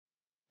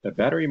The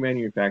battery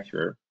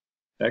manufacturer,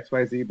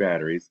 XYZ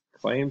Batteries,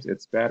 claims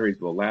its batteries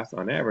will last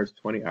on average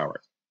 20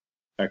 hours.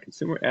 A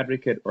consumer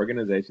advocate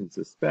organization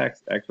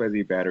suspects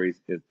XYZ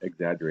Batteries is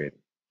exaggerating.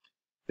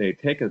 They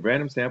take a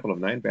random sample of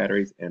 9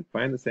 batteries and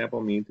find the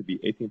sample mean to be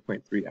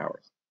 18.3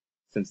 hours.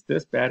 Since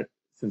this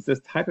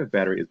type of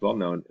battery is well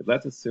known,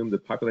 let's assume the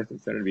population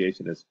standard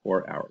deviation is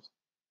 4 hours.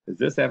 Is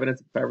this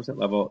evidence at 5%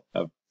 level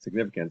of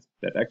significance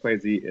that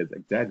XYZ is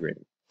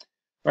exaggerating?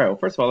 All right, well,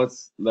 first of all,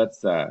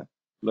 let's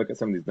look at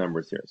some of these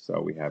numbers here.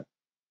 So we have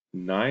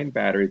 9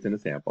 batteries in a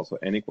sample, so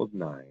n equals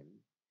 9.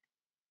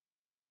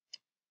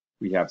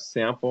 We have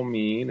sample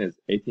mean is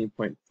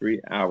 18.3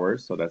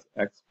 hours, so that's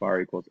x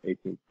bar equals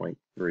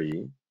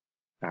 18.3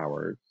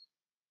 hours.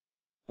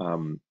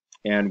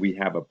 And we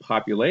have a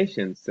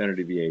population standard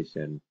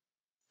deviation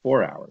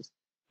 4 hours.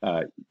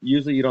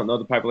 Usually you don't know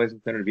the population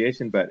standard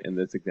deviation, but in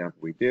this example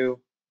we do.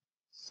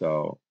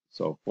 So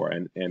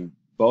 4, and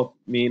both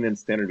mean and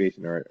standard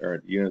deviation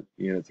are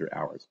units or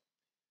hours.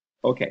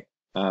 Okay.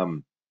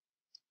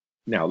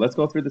 Now let's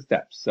go through the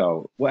steps.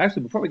 So, well,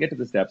 actually, before we get to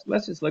the steps,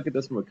 let's just look at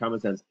this from a common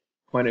sense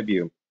point of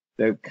view.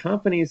 The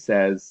company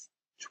says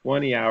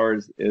 20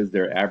 hours is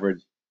their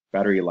average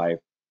battery life.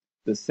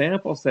 The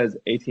sample says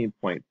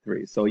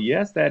 18.3. So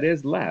yes, that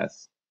is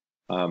less.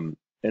 And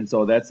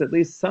so that's at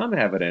least some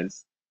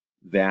evidence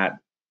that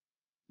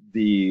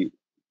the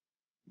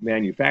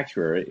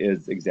manufacturer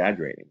is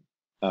exaggerating.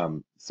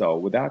 So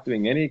without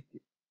doing any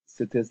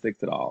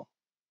statistics at all,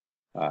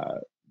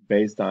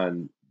 based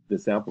on the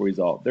sample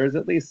result, there's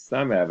at least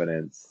some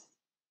evidence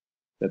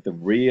that the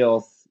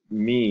real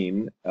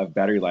mean of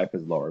battery life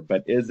is lower.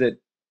 But is it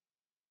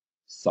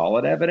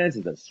solid evidence?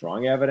 Is it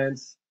strong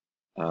evidence?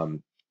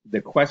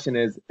 The question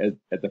is,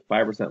 at the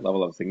 5%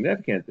 level of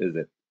significance, is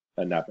it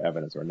enough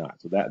evidence or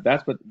not? So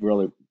that's what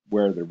really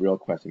where the real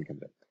question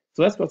comes in.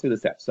 So let's go through the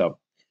steps. So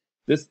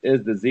this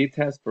is the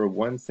z-test for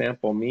one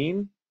sample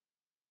mean.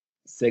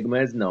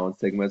 Sigma is known.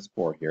 Sigma is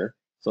 4 here.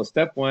 So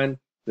step 1,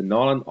 the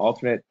null and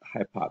alternate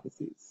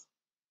hypotheses.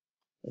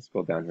 Let's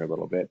scroll down here a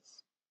little bit.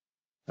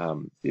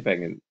 See if I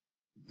can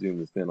zoom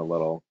this in a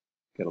little,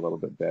 get a little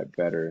bit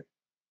better.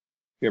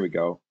 Here we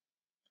go.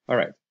 All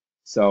right.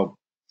 So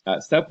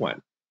step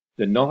 1,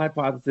 the null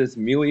hypothesis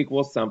mu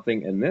equals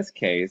something. In this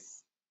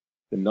case,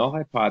 the null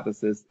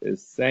hypothesis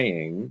is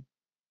saying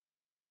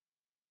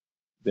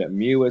that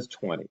mu is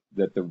 20,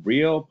 that the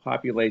real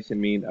population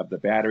mean of the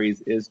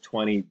batteries is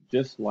 20,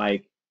 just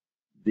like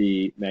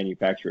the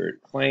manufacturer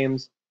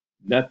claims.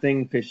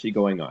 Nothing fishy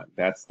going on.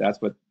 That's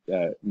what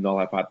null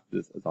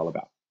hypothesis is all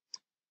about.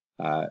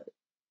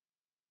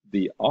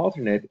 The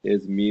alternate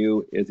is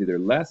mu is either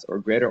less or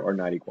greater or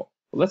not equal.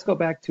 Well, let's go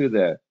back to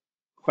the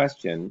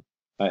question.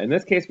 In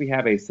this case, we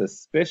have a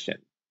suspicion.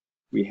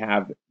 We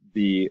have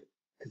the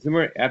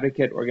consumer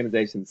advocate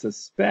organization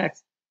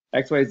suspects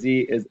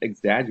XYZ is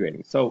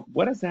exaggerating. So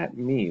what does that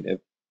mean?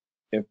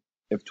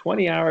 If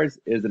 20 hours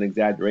is an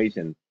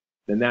exaggeration,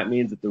 then that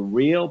means that the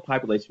real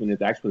population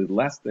is actually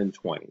less than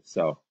 20.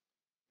 So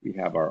we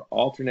have our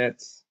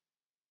alternates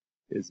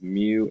is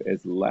mu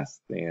is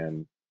less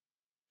than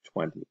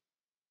 20.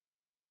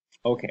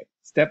 Okay,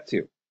 step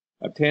 2,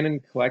 obtain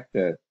and collect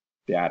the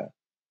data.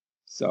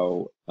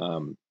 So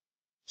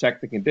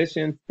check the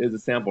conditions. Is the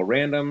sample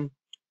random?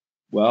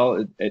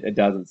 Well, it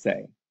doesn't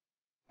say.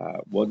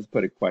 We'll just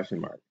put a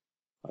question mark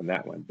on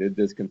that one. Did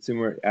this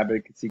consumer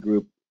advocacy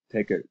group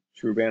take a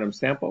true random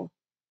sample?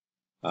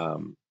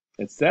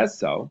 It says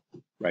so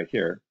right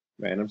here,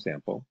 random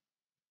sample.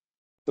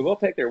 So we'll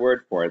take their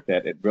word for it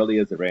that it really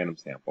is a random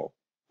sample.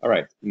 All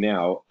right,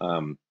 now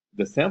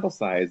the sample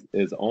size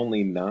is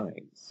only 9,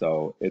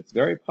 so it's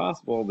very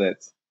possible that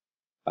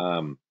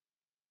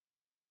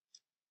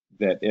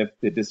that if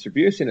the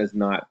distribution is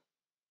not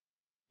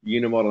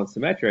unimodal and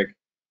symmetric,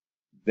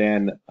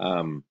 then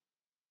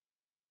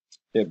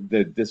if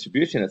the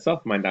distribution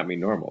itself might not be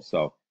normal.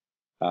 So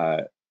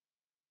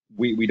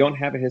we don't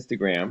have a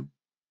histogram.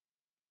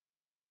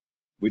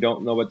 We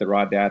don't know what the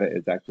raw data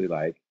is actually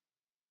like.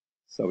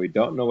 So we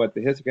don't know what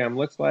the histogram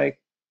looks like.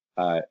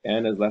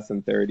 N is less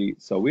than 30.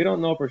 So we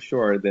don't know for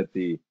sure that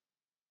the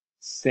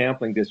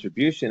sampling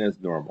distribution is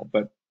normal.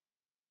 But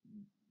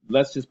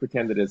let's just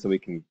pretend it is so we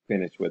can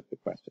finish with the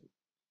question.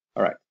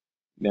 All right.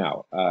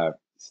 Now,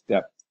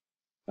 step,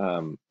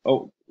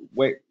 oh,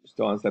 wait,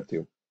 still on step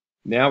 2.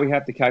 Now we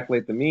have to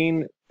calculate the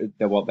mean.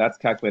 Well, that's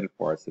calculated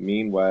for us. The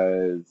mean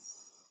was,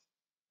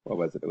 what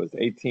was it? It was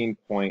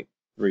 18.3,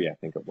 I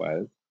think it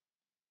was.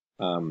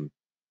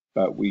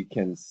 But we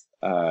can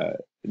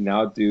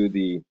now do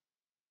the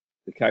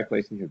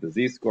calculation here, the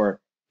z-score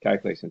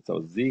calculation.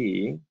 So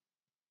z,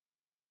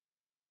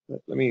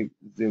 let me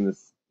zoom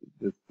this,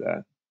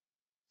 the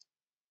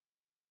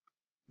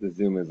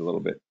zoom is a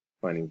little bit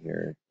funny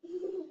here.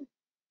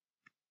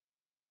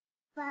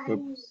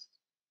 Oops.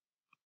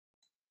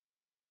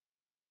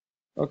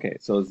 Okay,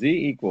 so z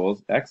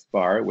equals x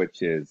bar,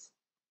 which is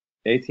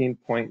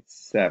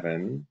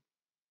 18.7,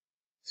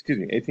 excuse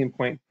me,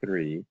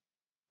 18.3,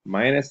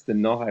 minus the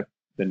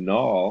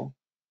null,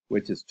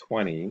 which is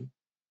 20,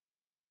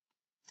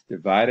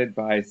 divided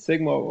by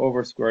sigma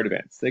over square root of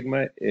n.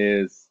 Sigma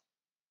is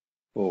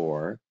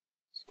 4.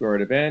 Square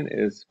root of n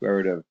is square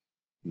root of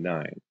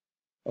 9.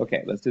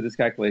 Okay, let's do this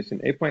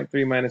calculation.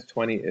 8.3 minus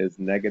 20 is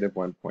negative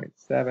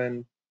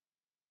 1.7.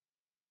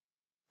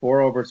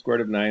 4 over square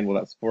root of 9, well,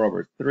 that's 4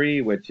 over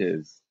 3, which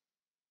is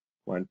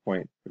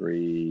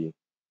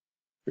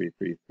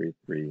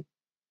 1.33333.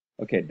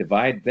 Okay,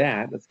 divide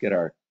that. Let's get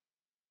our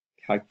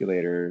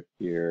calculator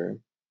here.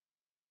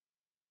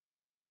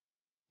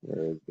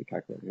 Where is the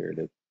calculator? Here it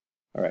is.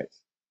 All right.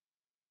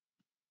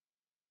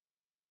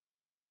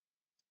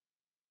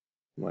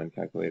 Come on,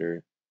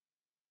 calculator.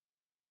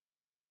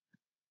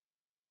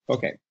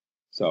 Okay,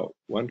 so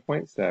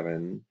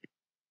 1.7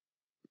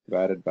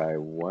 divided by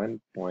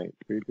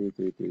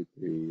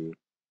 1.33333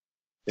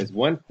 is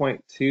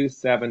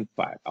 1.275.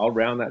 I'll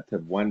round that to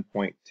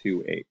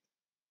 1.28.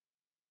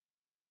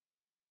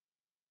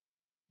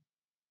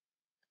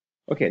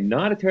 Okay,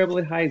 not a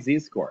terribly high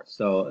z-score,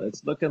 so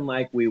it's looking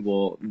like we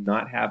will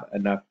not have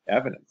enough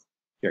evidence.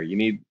 Here, you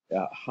need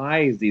a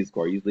high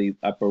z-score, usually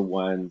upper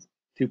ones,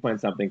 2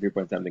 point something, 3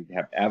 point something, to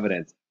have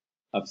evidence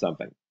of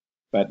something.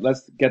 But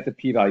let's get the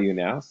p-value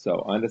now. So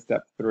on to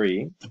step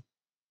 3.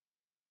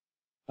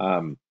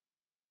 So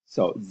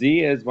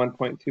z is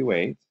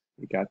 1.28.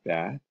 We got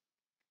that.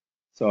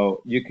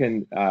 So you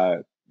can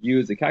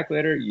use a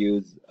calculator,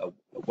 use a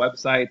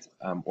website,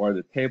 or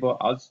the table.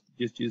 I'll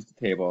just use the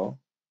table.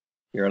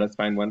 Here, let's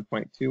find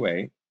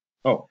 1.28.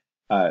 Oh,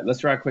 let's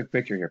draw a quick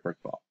picture here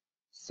first of all.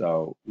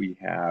 So we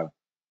have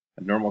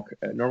a normal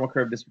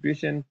curve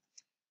distribution.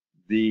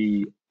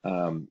 The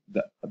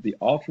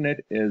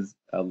alternate is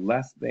a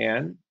less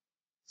than,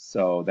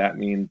 so that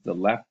means the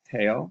left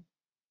tail.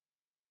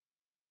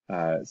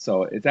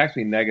 So it's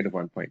actually negative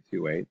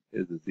 1.28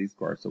 is the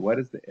z-score. So what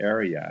is the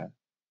area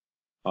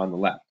on the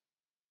left?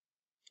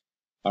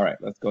 All right,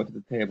 let's go to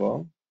the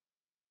table.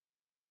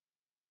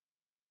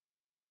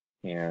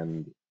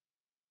 And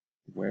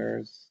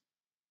where's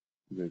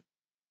the...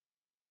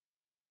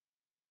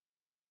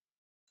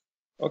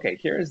 Okay,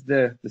 here's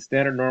the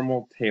standard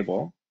normal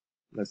table.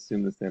 Let's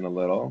zoom this in a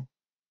little.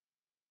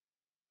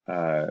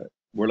 We're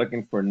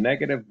looking for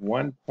negative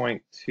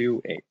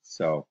 1.28.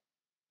 So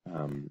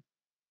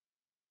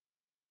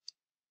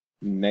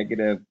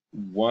negative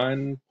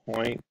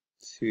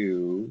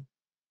 1.2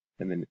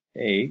 and then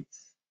 8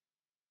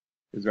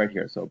 is right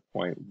here. So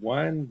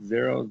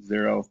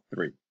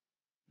 0.1003.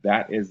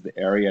 That is the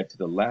area to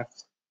the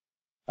left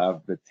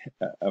of the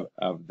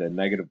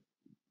negative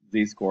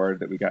z-score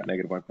that we got,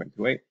 negative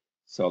 1.28.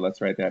 So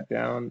let's write that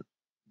down,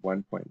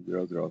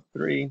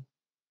 1.003.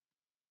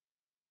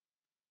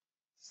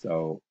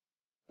 So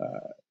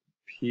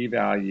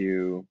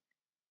p-value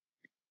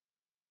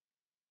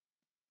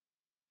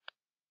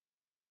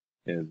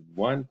is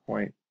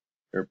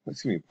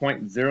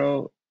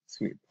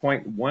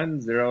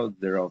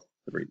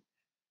 0.1003.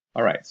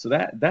 All right, so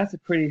that's a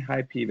pretty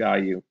high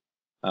p-value.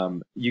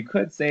 You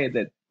could say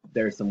that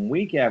there's some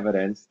weak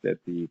evidence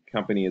that the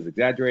company is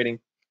exaggerating,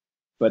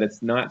 but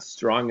it's not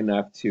strong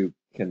enough to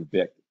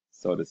convict,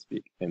 so to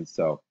speak. And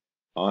so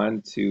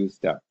on to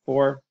step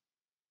 4.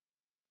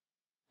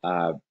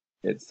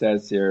 It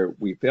says here,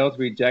 we failed to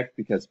reject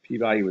because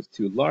p-value was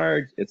too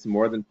large. It's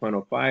more than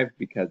 0.05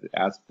 because it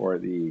asked for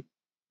the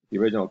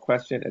original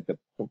question at the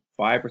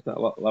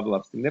 5% level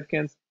of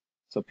significance.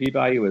 So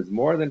p-value is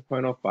more than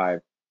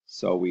 0.05,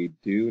 so we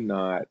do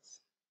not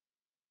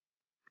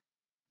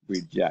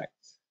reject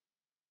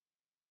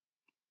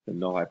the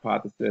null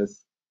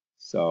hypothesis.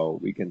 So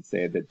we can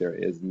say that there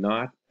is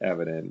not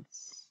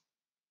evidence,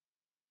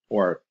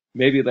 or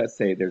maybe let's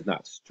say there's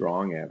not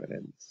strong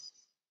evidence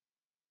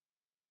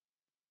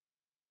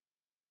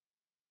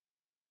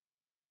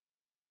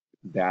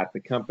that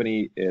the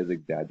company is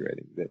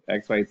exaggerating, that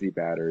XYZ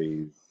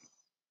batteries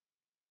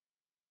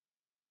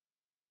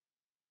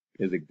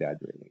is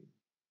exaggerating.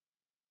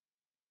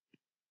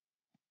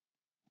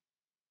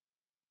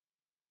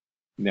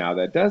 Now,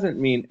 that doesn't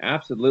mean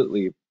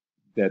absolutely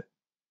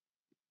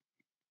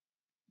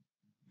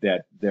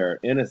that they're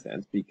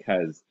innocent,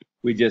 because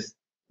we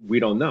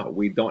don't know.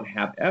 We don't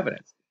have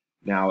evidence.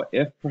 Now,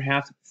 if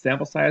perhaps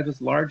sample size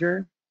was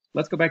larger,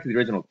 let's go back to the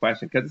original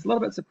question, because it's a little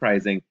bit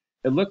surprising.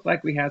 It looked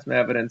like we had some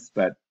evidence,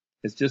 but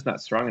it's just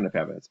not strong enough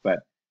evidence.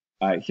 But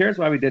here's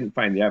why we didn't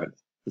find the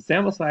evidence. The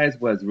sample size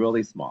was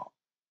really small,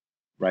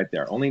 right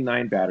there, only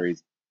 9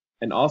 batteries.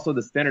 And also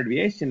the standard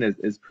deviation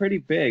is pretty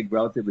big,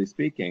 relatively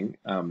speaking,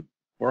 4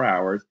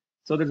 hours.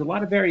 So there's a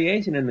lot of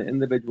variation in the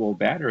individual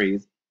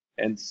batteries.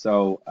 And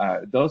so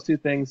those two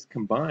things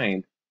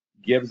combined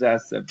gives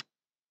us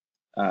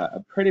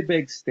a pretty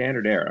big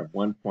standard error of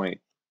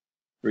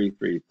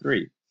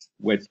 1.333.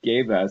 which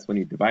gave us, when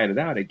you divide it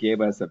out, it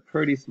gave us a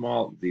pretty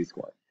small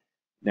z-score.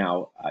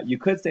 Now, you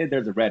could say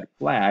there's a red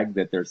flag,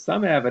 that there's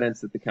some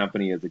evidence that the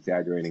company is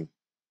exaggerating.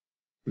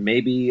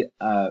 Maybe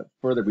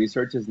further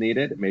research is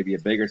needed, maybe a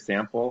bigger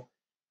sample,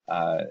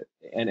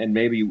 and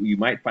maybe you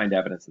might find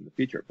evidence in the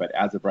future. But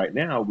as of right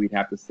now, we'd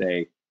have to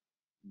say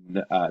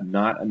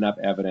not enough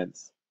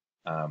evidence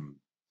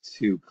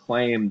to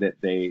claim that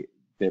they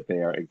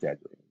are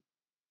exaggerating.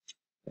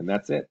 And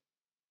that's it.